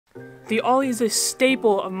The Ollie is a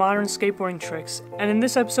staple of modern skateboarding tricks, and in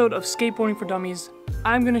this episode of Skateboarding for Dummies,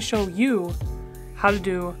 I'm going to show you how to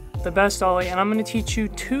do the best Ollie, and I'm going to teach you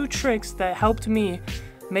 2 tricks that helped me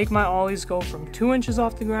make my Ollies go from 2 inches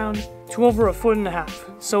off the ground to over 1.5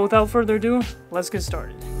 feet. So without further ado, let's get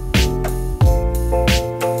started.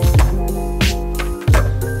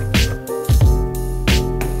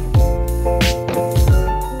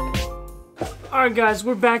 Alright guys,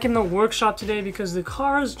 we're back in the workshop today because the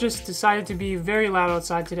cars just decided to be very loud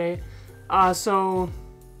outside today.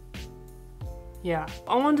 Yeah.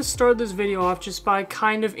 I wanted to start this video off just by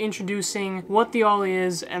kind of introducing what the Ollie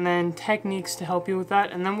is and then techniques to help you with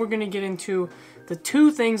that. And then we're going to get into the 2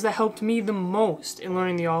 things that helped me the most in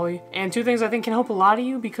learning the Ollie. And 2 things I think can help a lot of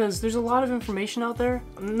you because there's a lot of information out there.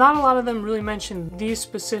 Not a lot of them really mention these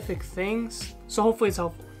specific things, so hopefully it's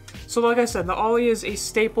helpful. So like I said, the Ollie is a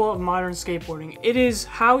staple of modern skateboarding. It is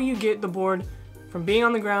how you get the board from being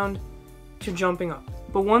on the ground to jumping up.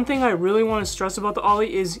 But one thing I really want to stress about the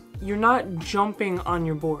Ollie is you're not jumping on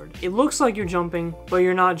your board. It looks like you're jumping, but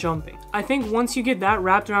you're not jumping. I think once you get that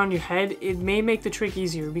wrapped around your head, it may make the trick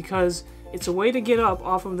easier because it's a way to get up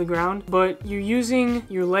off of the ground, but you're using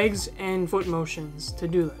your legs and foot motions to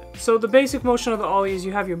do that. So the basic motion of the Ollie is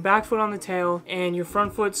you have your back foot on the tail and your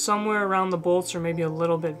front foot somewhere around the bolts or maybe a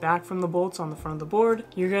little bit back from the bolts on the front of the board.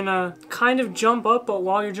 You're gonna kind of jump up, but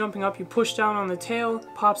while you're jumping up, you push down on the tail,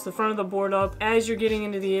 pops the front of the board up. As you're getting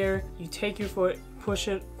into the air, you take your foot, push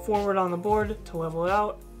it forward on the board to level it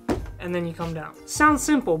out, and then you come down. Sounds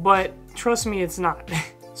simple, but trust me, it's not.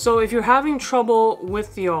 So if you're having trouble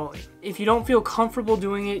with the Ollie, if you don't feel comfortable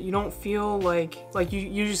doing it, you don't feel like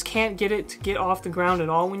you just can't get it to get off the ground at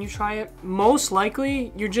all when you try it, most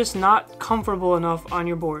likely you're just not comfortable enough on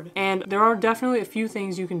your board. And there are definitely a few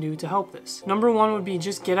things you can do to help this. Number 1 would be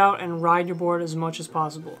just get out and ride your board as much as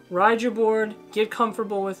possible. Ride your board, get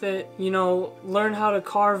comfortable with it, you know, learn how to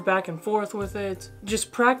carve back and forth with it.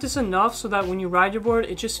 Just practice enough so that when you ride your board,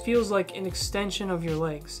 it just feels like an extension of your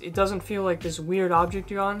legs. It doesn't feel like this weird object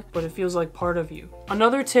you're on, but it feels like part of you.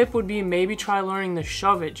 Another tip would be maybe try learning the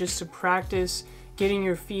shove it just to practice getting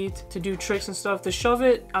your feet to do tricks and stuff. The shove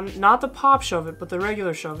it, not the pop shove it, but the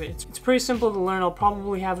regular shove it. It's pretty simple to learn. I'll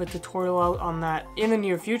probably have a tutorial out on that in the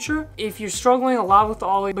near future. If you're struggling a lot with the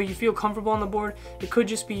Ollie, but you feel comfortable on the board, it could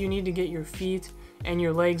just be you need to get your feet and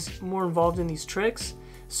your legs more involved in these tricks.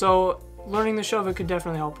 So learning the shove it could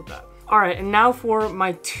definitely help with that. Alright, and now for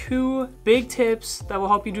my 2 big tips that will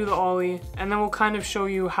help you do the Ollie, and then we'll kind of show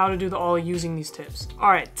you how to do the Ollie using these tips.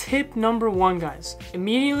 Alright, tip number 1, guys.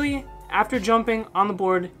 Immediately after jumping on the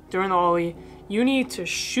board during the Ollie, you need to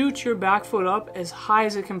shoot your back foot up as high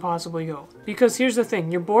as it can possibly go. Because here's the thing,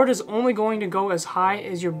 your board is only going to go as high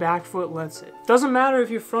as your back foot lets it. Doesn't matter if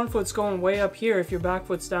your front foot's going way up here, if your back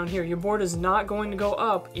foot's down here. Your board is not going to go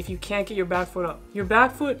up if you can't get your back foot up.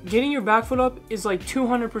 Getting your back foot up is like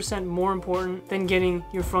 200% more important than getting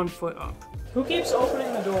your front foot up. Who keeps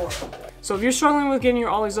opening the door? So if you're struggling with getting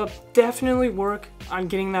your Ollies up, definitely work on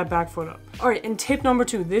getting that back foot up. Alright, and tip number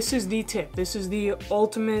 2, this is the tip. This is the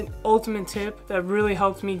ultimate tip that really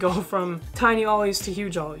helped me go from tiny Ollies to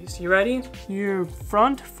huge Ollies. You ready? Your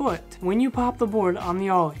front foot, when you pop the board on the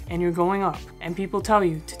Ollie and you're going up, and people tell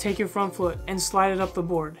you to take your front foot and slide it up the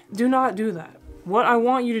board, do not do that. What I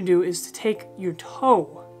want you to do is to take your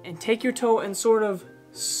toe and sort of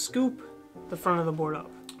scoop the front of the board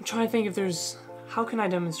up. I'm trying to think if there's, how can I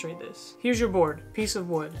demonstrate this? Here's your board, piece of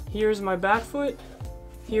wood. Here's my back foot,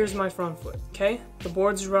 here's my front foot, okay? The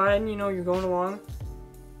board's riding, you know, you're going along.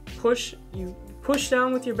 You push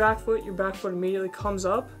down with your back foot immediately comes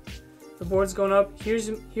up. The board's going up, here's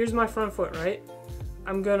my front foot, right?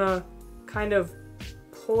 I'm gonna kind of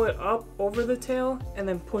pull it up over the tail and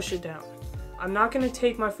then push it down. I'm not gonna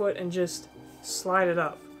take my foot and just slide it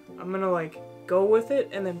up. I'm gonna like go with it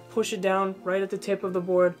and then push it down right at the tip of the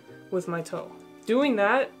board with my toe. Doing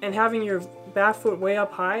that and having your back foot way up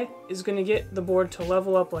high is going to get the board to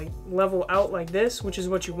level out like this, which is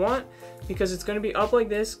what you want, because it's going to be up like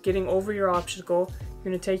this, getting over your obstacle. You're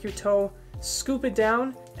going to take your toe, scoop it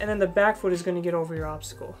down, and then the back foot is going to get over your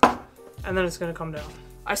obstacle, and then it's going to come down.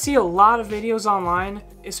 I see a lot of videos online,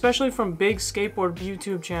 especially from big skateboard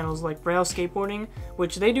YouTube channels like Rail Skateboarding,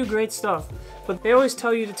 which they do great stuff, but they always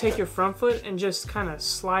tell you to take your front foot and just kind of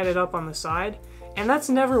slide it up on the side, and that's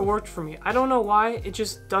never worked for me. I don't know why, it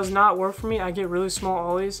just does not work for me. I get really small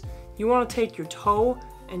Ollies. You want to take your toe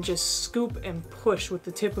and just scoop and push with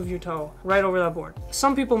the tip of your toe right over that board.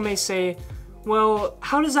 Some people may say, well,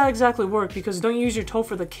 how does that exactly work? Because don't you use your toe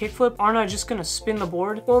for the kickflip? Aren't I just gonna spin the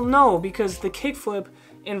board? Well, no, because the kickflip,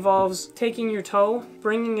 involves taking your toe,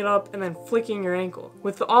 bringing it up, and then flicking your ankle.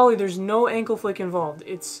 With the Ollie, there's no ankle flick involved.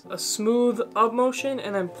 It's a smooth up motion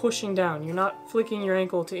and then pushing down. You're not flicking your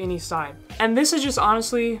ankle to any side. And this has just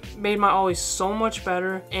honestly made my Ollie so much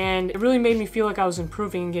better, and it really made me feel like I was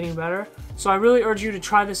improving and getting better. So I really urge you to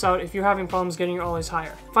try this out if you're having problems getting your Ollies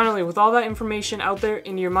higher. Finally, with all that information out there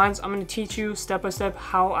into your minds, I'm going to teach you step by step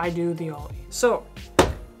how I do the Ollie. So,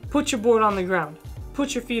 put your board on the ground.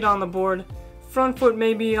 Put your feet on the board. Front foot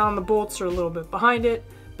maybe on the bolts or a little bit behind it.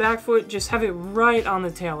 Back foot, just have it right on the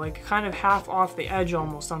tail, like kind of half off the edge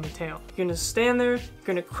almost on the tail. You're going to stand there, you're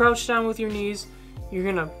going to crouch down with your knees, you're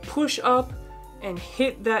going to push up and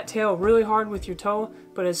hit that tail really hard with your toe,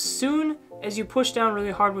 but as soon as you push down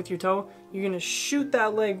really hard with your toe, you're going to shoot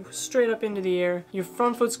that leg straight up into the air. Your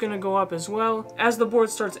front foot's going to go up as well. As the board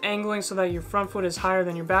starts angling so that your front foot is higher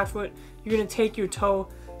than your back foot, you're going to take your toe,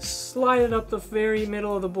 slide it up the very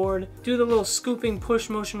middle of the board, do the little scooping push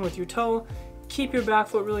motion with your toe, keep your back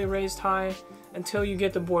foot really raised high until you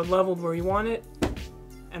get the board leveled where you want it,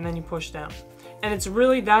 and then you push down. And it's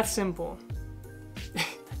really that simple.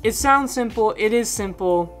 It sounds simple, it is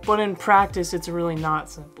simple, but in practice it's really not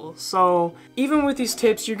simple. So even with these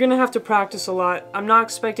tips, you're gonna have to practice a lot. I'm not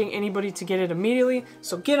expecting anybody to get it immediately,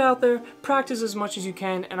 so get out there, practice as much as you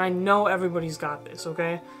can, and I know everybody's got this,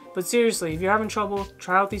 okay? But seriously, if you're having trouble,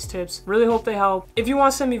 try out these tips. Really hope they help. If you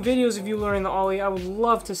want to send me videos of you learning the Ollie, I would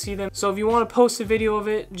love to see them. So if you want to post a video of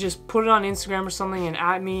it, just put it on Instagram or something and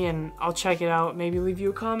at me and I'll check it out. Maybe leave you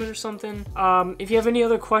a comment or something. If you have any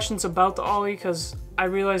other questions about the Ollie, because I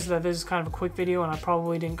realized that this is kind of a quick video and I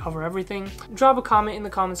probably didn't cover everything, drop a comment in the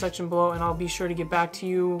comment section below and I'll be sure to get back to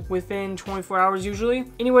you within 24 hours usually.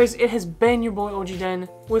 Anyways, it has been your boy OG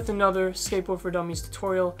with another Skateboard for Dummies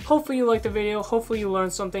tutorial. Hopefully you liked the video, hopefully you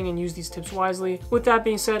learned something and use these tips wisely. With that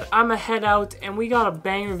being said, I'ma head out and we got a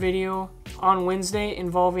banger video on Wednesday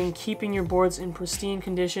involving keeping your boards in pristine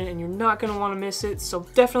condition and you're not going to want to miss it, so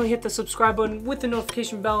definitely hit the subscribe button with the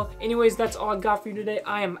notification bell. Anyways, that's all I got for you today.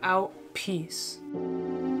 I am out. Peace.